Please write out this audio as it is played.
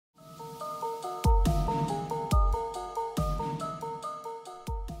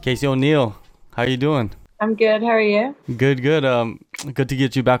Casey O'Neill, how you doing? I'm good. How are you? Good, good. Good to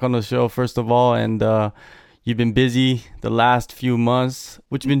get you back on the show first of all, and you've been busy the last few months.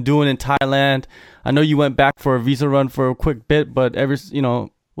 What you been doing in Thailand? I know you went back for a visa run for a quick bit, but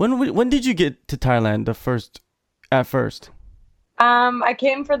when did you get to Thailand the first at first? I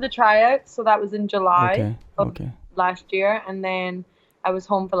came for the tryout, so that was in July Okay, of okay. last year, and then I was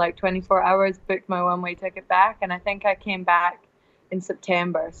home for like 24 hours, booked my one-way ticket back, and I think I came back in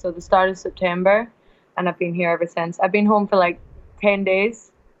September, so the start of September, and I've been here ever since. I've been home for like 10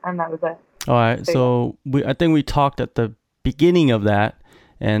 days, and that was it. All right. So yeah. So I think we talked at the beginning of that,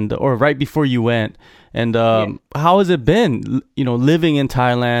 and or right before you went. And Yeah. how has it been? Living in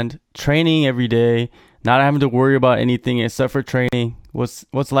Thailand, training every day, not having to worry about anything except for training.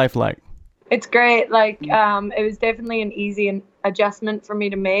 What's life like? It's great. It was definitely an easy adjustment for me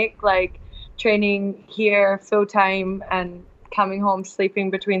to make. Like training here full time and coming home, sleeping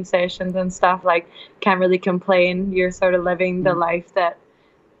between sessions and stuff. Like, can't really complain. You're sort of living the life that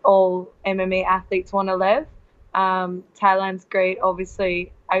all MMA athletes want to live. Thailand's great,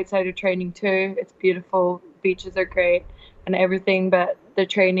 obviously, outside of training too. It's beautiful. Beaches are great and everything, but the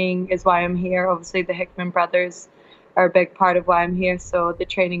training is why I'm here. Obviously, the Hickman brothers are a big part of why I'm here. So the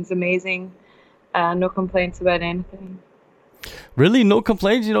training's amazing. No complaints about anything. Really, no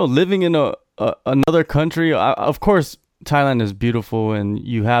complaints. Living in another country. Of course, Thailand is beautiful, and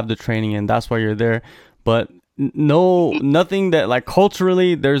you have the training, and that's why you're there. But no, nothing that like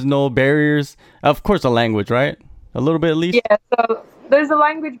culturally, there's no barriers. Of course, a language, right? A little bit at least. Yeah, so there's a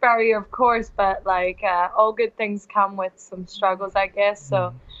language barrier, of course, but all good things come with some struggles, I guess.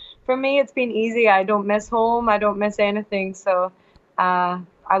 So for me, it's been easy. I don't miss home. I don't miss anything. So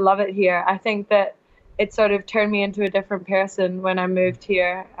I love it here. I think that it sort of turned me into a different person when I moved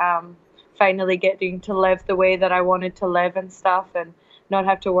here. Finally getting to live the way that I wanted to live and stuff, and not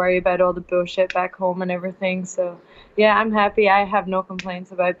have to worry about all the bullshit back home and everything. So yeah, I'm happy. I have no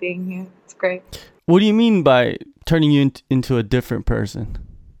complaints about being here. It's great. What do you mean by turning you into a different person?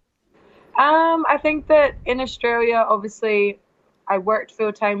 I think that in Australia, obviously, I worked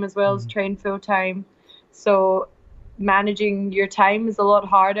full time as well as trained full time. So managing your time is a lot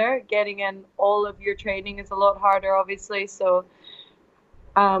harder. Getting in all of your training is a lot harder, obviously. So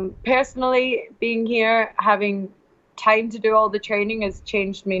personally, being here, having time to do all the training has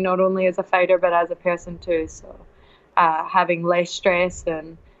changed me not only as a fighter but as a person too. So having less stress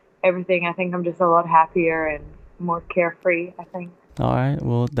and everything, I think I'm just a lot happier and more carefree, I think. All right.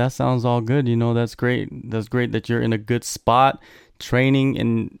 Well, that sounds all good. That's great. That's great that you're in a good spot training,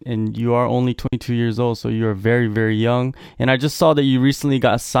 and you are only 22 years old, so you're very, very young. And I just saw that you recently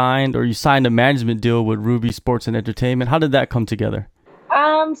got signed, or you signed a management deal with Ruby Sports and Entertainment. How did that come together?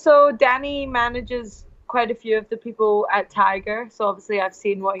 So Danny manages quite a few of the people at Tiger. So obviously I've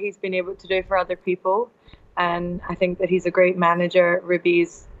seen what he's been able to do for other people. And I think that he's a great manager.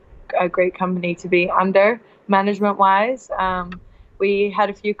 Ruby's a great company to be under management wise. We had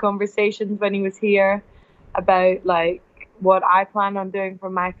a few conversations when he was here about like what I plan on doing for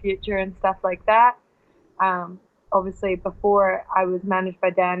my future and stuff like that. Obviously before I was managed by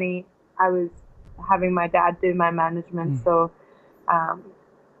Danny, I was having my dad do my management. So um,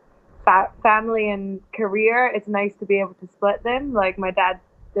 family and career, it's nice to be able to split them. Like my dad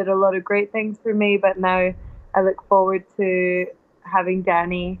did a lot of great things for me, but now I look forward to having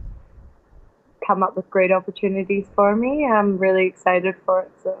Danny come up with great opportunities for me. I'm really excited for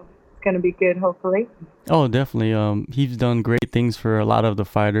it, so it's going to be good, hopefully. Oh, definitely. He's done great things for a lot of the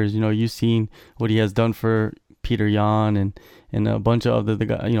fighters. You've seen what he has done for Peter Yan and a bunch of other the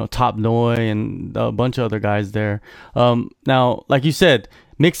guy, Top Noi and a bunch of other guys there. Now, like you said,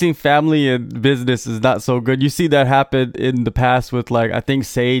 mixing family and business is not so good. You see that happen in the past with like I think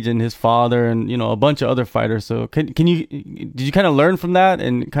Sage and his father and a bunch of other fighters. So can you did you kind of learn from that,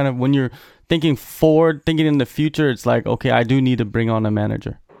 and kind of when you're thinking forward, thinking in the future, it's like, okay, I do need to bring on a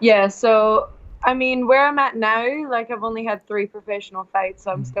manager. Yeah, so I mean, where I'm at now, like I've only had three professional fights,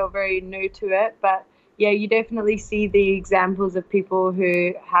 so I'm still very new to it. But yeah, you definitely see the examples of people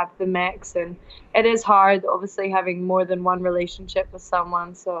who have the mix, and it is hard, obviously, having more than one relationship with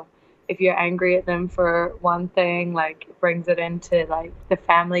someone. So if you're angry at them for one thing, like it brings it into like the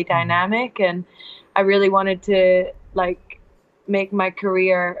family dynamic. And I really wanted to like make my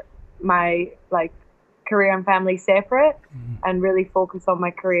career, my like career and family separate, and really focus on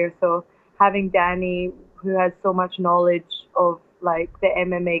my career. So having Danny, who has so much knowledge of like the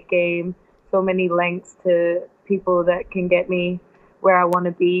MMA game, so many links to people that can get me where I want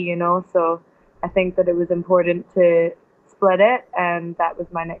to be. So I think that it was important to split it, and that was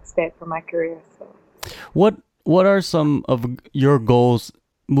my next step for my career. So What are some of your goals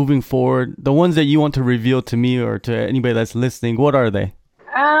moving forward? The ones that you want to reveal to me or to anybody that's listening, what are they?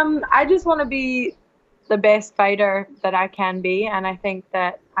 I just want to be the best fighter that I can be, and I think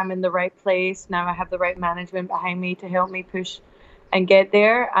that I'm in the right place now. I have the right management behind me to help me push and get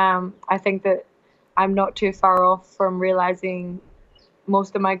there. I think that I'm not too far off from realizing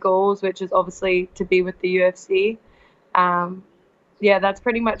most of my goals, which is obviously to be with the UFC. Yeah, that's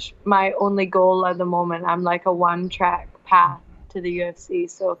pretty much my only goal at the moment. I'm like a one-track path to the UFC,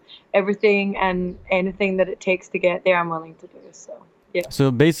 so everything and anything that it takes to get there, I'm willing to do. So yeah.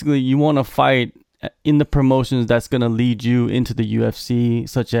 So basically, you want to fight in the promotions that's going to lead you into the UFC,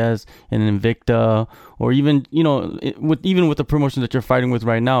 such as an Invicta, or even, you know, with the promotion that you're fighting with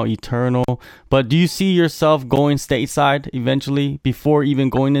right now, Eternal. But do you see yourself going stateside eventually before even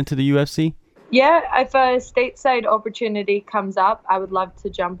going into the UFC? Yeah, if a stateside opportunity comes up, I would love to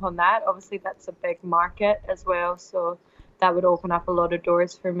jump on that. Obviously, that's a big market as well, so that would open up a lot of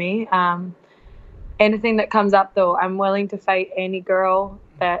doors for me. Anything that comes up, though, I'm willing to fight any girl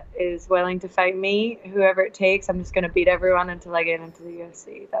that is willing to fight me, whoever it takes. I'm just going to beat everyone until I get into the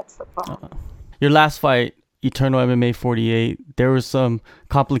UFC. That's the plan. Your last fight, Eternal MMA 48, there were some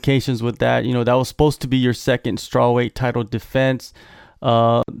complications with that. You know, that was supposed to be your second strawweight title defense.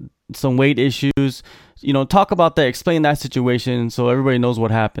 Some weight issues. You know, talk about that. Explain that situation so everybody knows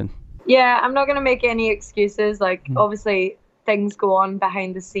what happened. Yeah, I'm not going to make any excuses. Like, obviously, things go on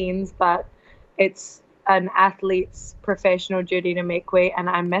behind the scenes, but it's an athlete's professional duty to make weight, and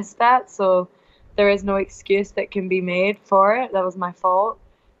I missed that. So there is no excuse that can be made for it. That was my fault.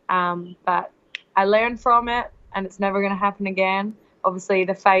 But I learned from it, and it's never going to happen again. Obviously,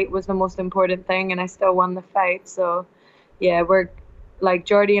 the fight was the most important thing, and I still won the fight. So, yeah,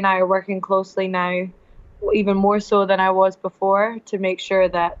 Jordy and I are working closely now, even more so than I was before, to make sure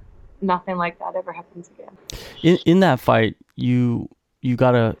that nothing like that ever happens again. In that fight, you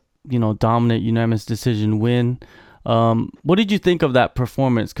got a dominant unanimous decision win. What did you think of that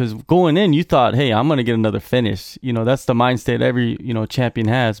performance? Because going in, you thought, hey, I'm gonna get another finish. You know, that's the mindset every champion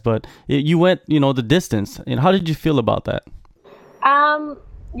has. But you went the distance. And how did you feel about that?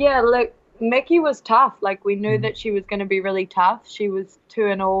 Yeah, look, Mickey was tough. Like, we knew that she was going to be really tough. She was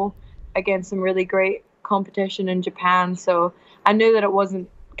 2-0 against some really great competition in Japan. So I knew that it wasn't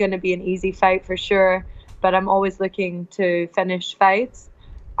going to be an easy fight for sure. But I'm always looking to finish fights.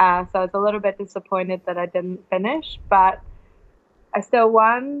 So I was a little bit disappointed that I didn't finish. But I still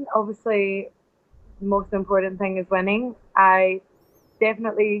won. Obviously, the most important thing is winning. I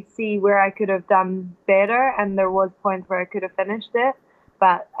definitely see where I could have done better. And there was points where I could have finished it.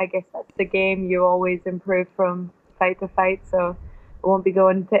 But I guess that's the game. You always improve from fight to fight. So I won't be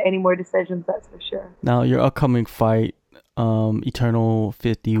going to any more decisions, that's for sure. Now, your upcoming fight, Eternal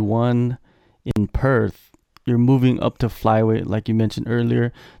 51 in Perth, you're moving up to flyweight, like you mentioned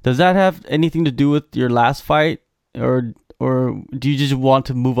earlier. Does that have anything to do with your last fight? Or do you just want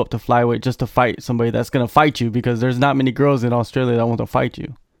to move up to flyweight just to fight somebody that's going to fight you? Because there's not many girls in Australia that want to fight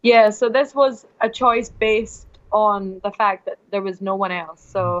you. Yeah, so this was a choice based on the fact that there was no one else.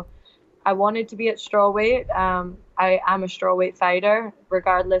 So I wanted to be at strawweight. I am a strawweight fighter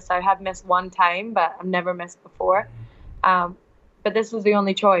regardless. I have missed one time, but I've never missed before. But this was the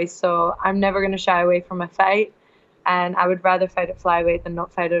only choice, so I'm never going to shy away from a fight, and I would rather fight at flyweight than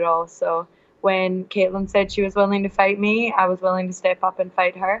not fight at all. So when Caitlin said she was willing to fight me, I was willing to step up and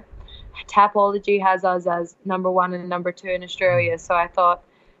fight her. Tapology has us as number 1 and number 2 in Australia, so I thought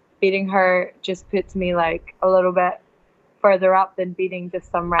beating her just puts me like a little bit further up than beating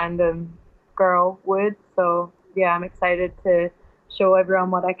just some random girl would. So yeah, I'm excited to show everyone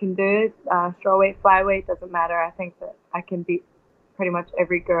what I can do. Strawweight, flyweight, doesn't matter. I think that I can beat pretty much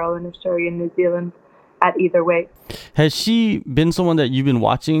every girl in Australia and New Zealand at either weight. Has she been someone that you've been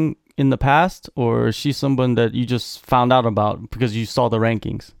watching in the past, or is she someone that you just found out about because you saw the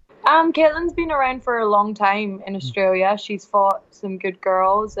rankings? Caitlin's been around for a long time in Australia. She's fought some good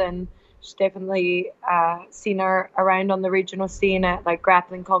girls, and she's definitely seen her around on the regional scene at like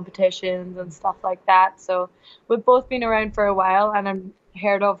grappling competitions and stuff like that. So we've both been around for a while, and I've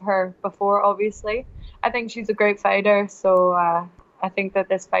heard of her before, obviously. I think she's a great fighter, so I think that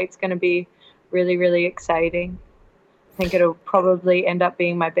this fight's going to be really, really exciting. I think it'll probably end up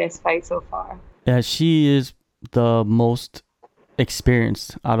being my best fight so far. Yeah, she is the most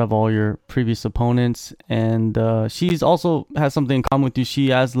experienced out of all your previous opponents, and she's also has something in common with you. She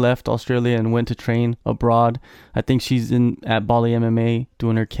has left Australia and went to train abroad. I think she's at Bali MMA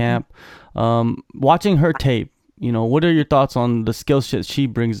doing her camp. Watching her tape, what are your thoughts on the skill set she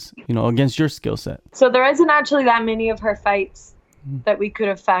brings, against your skill set? So there isn't actually that many of her fights that we could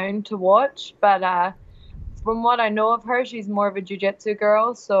have found to watch, but from what I know of her, she's more of a jiu-jitsu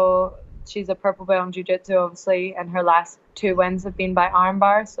girl. So she's a purple belt in jiu-jitsu, obviously, and her last 2 wins have been by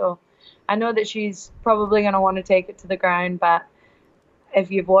armbar. So I know that she's probably going to want to take it to the ground, but if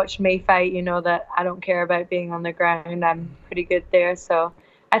you've watched me fight, you know that I don't care about being on the ground. I'm pretty good there. So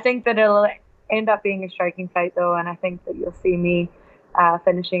I think that it'll end up being a striking fight, though, and I think that you'll see me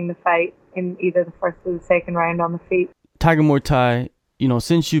finishing the fight in either the first or the second round on the feet. Tiger Muay Thai, you know,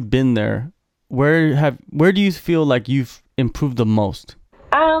 since you've been there, where do you feel like you've improved the most?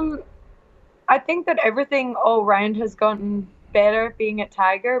 I think that everything all round has gotten better being at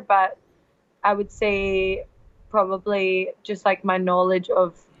Tiger, but I would say probably just like my knowledge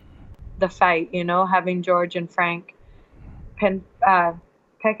of the fight, you know, having George and Frank pick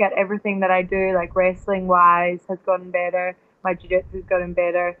at everything that I do, like wrestling wise has gotten better, my jiu-jitsu has gotten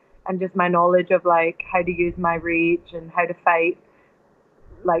better, and just my knowledge of like how to use my reach and how to fight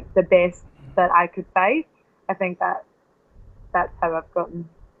like the best that I could fight. I think that's how I've gotten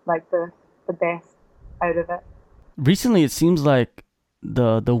like the best out of it. Recently, it seems like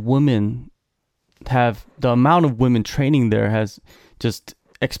the women have, the amount of women training there has just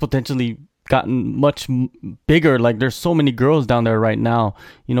exponentially gotten much bigger. Like there's so many girls down there right now.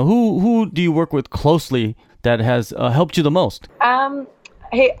 You know, who do you work with closely that has helped you the most?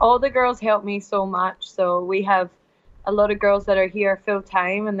 Hey, all the girls help me so much. So we have a lot of girls that are here full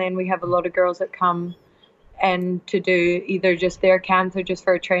time, and then we have a lot of girls that come and to do either just their camps or just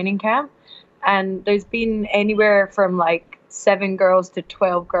for a training camp. And there's been anywhere from like 7 girls to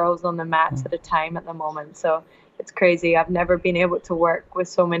 12 girls on the mats at a time at the moment. So it's crazy. I've never been able to work with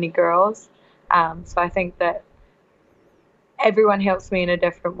so many girls. So I think that everyone helps me in a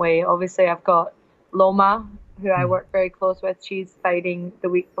different way. Obviously, I've got Loma, who I work very close with. She's fighting the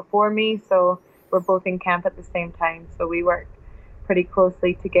week before me. So we're both in camp at the same time. So we work pretty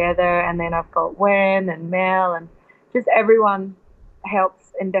closely together. And then I've got Wen and Mel, and just everyone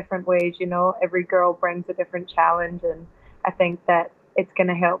helps in different ways. You know, every girl brings a different challenge, and I think that it's going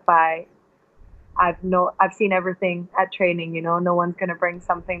to help by I've seen everything at training. You know, no one's going to bring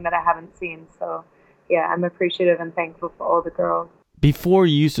something that I haven't seen. So yeah, I'm appreciative and thankful for all the girls. Before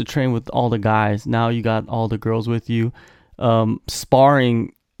you used to train with all the guys, now you got all the girls with you.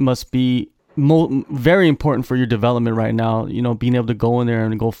 Sparring must be very important for your development right now. You know, being able to go in there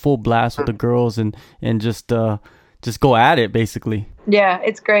and go full blast with the girls and just go at it, basically. Yeah,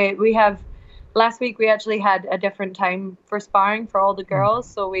 it's great. Last week we actually had a different time for sparring for all the girls,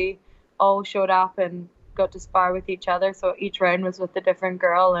 so we all showed up and got to spar with each other. So each round was with a different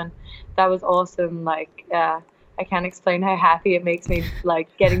girl, and that was awesome. Like, I can't explain how happy it makes me,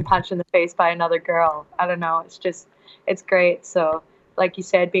 like getting punched in the face by another girl. I don't know. It's great. So like you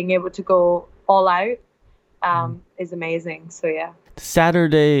said, being able to go all out is amazing. So yeah.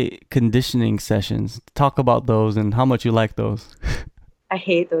 Saturday conditioning sessions. Talk about those and how much you like those. I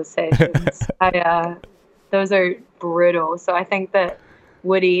hate those sessions. Those are brutal. So I think that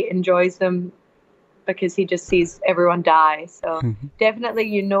Woody enjoys them because he just sees everyone die. So definitely,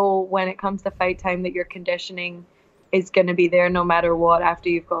 you know, when it comes to fight time, that your conditioning is going to be there no matter what after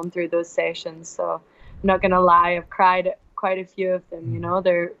you've gone through those sessions. So I'm not going to lie, I've cried at quite a few of them. You know,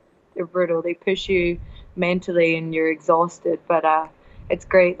 they're brutal. They push you mentally and you're exhausted, but it's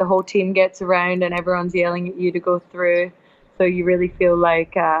great. The whole team gets around and everyone's yelling at you to go through. So you really feel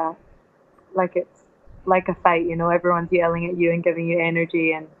like it's like a fight, you know, everyone's yelling at you and giving you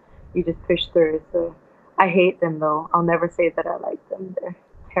energy and you just push through. So I hate them though. I'll never say that I like them. They're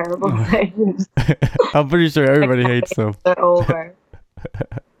terrible sessions. I'm pretty sure everybody hates them. They're over.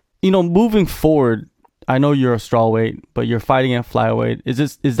 You know, moving forward, I know you're a strawweight, but you're fighting at flyweight.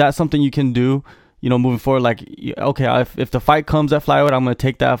 Is that something you can do? You know, moving forward, like, okay, if the fight comes at flyweight, I'm going to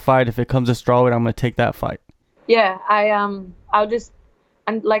take that fight. If it comes at strawweight, I'm going to take that fight. Yeah, I'll just,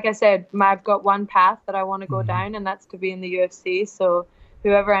 and like I said, I've got one path that I want to go down, and that's to be in the UFC. So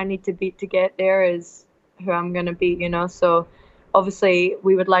whoever I need to beat to get there is who I'm going to beat, you know. So obviously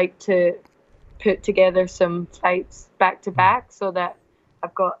we would like to put together some fights back to back so that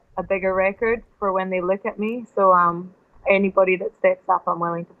I've got a bigger record for when they look at me. So anybody that steps up, I'm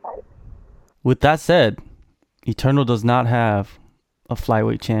willing to fight. With that said, Eternal does not have a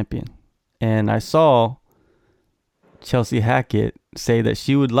flyweight champion. And I saw Chelsea Hackett say that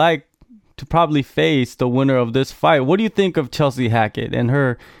she would like to probably face the winner of this fight. What do you think of Chelsea Hackett and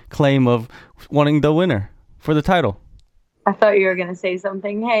her claim of wanting the winner for the title? I thought you were going to say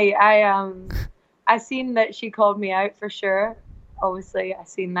something. Hey, I seen that she called me out for sure. Obviously, I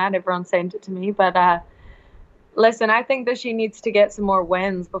seen that. Everyone sent it to me. But listen, I think that she needs to get some more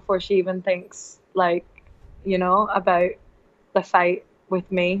wins before she even thinks, like, you know, about the fight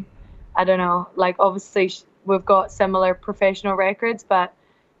with me. I don't know. Like, obviously, we've got similar professional records, but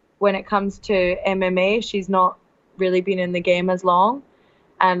when it comes to MMA, she's not really been in the game as long.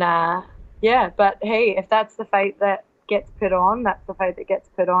 And yeah, but hey, if that's the fight that gets put on, that's the fight that gets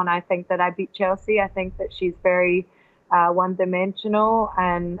put on. I think that I beat Chelsea. I think that she's very one-dimensional,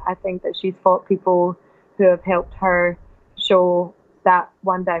 and I think that she's fought people who have helped her show that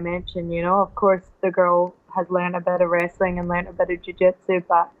one dimension. You know, of course, the girl has learned a bit of wrestling and learned a bit of jiu-jitsu,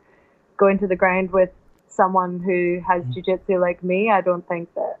 but going to the ground with someone who has jiu-jitsu like me, I don't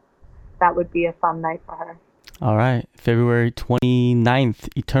think that that would be a fun night for her. All right, February 29th,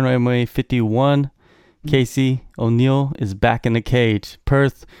 Eternal MMA 51. Casey O'Neill is back in the cage.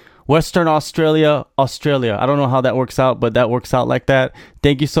 Perth, Western Australia, Australia. I don't know how that works out, but that works out like that.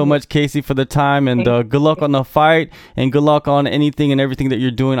 Thank you so much, Casey, for the time, and good luck on the fight, and good luck on anything and everything that you're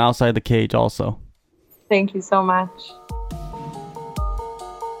doing outside the cage also. Thank you so much.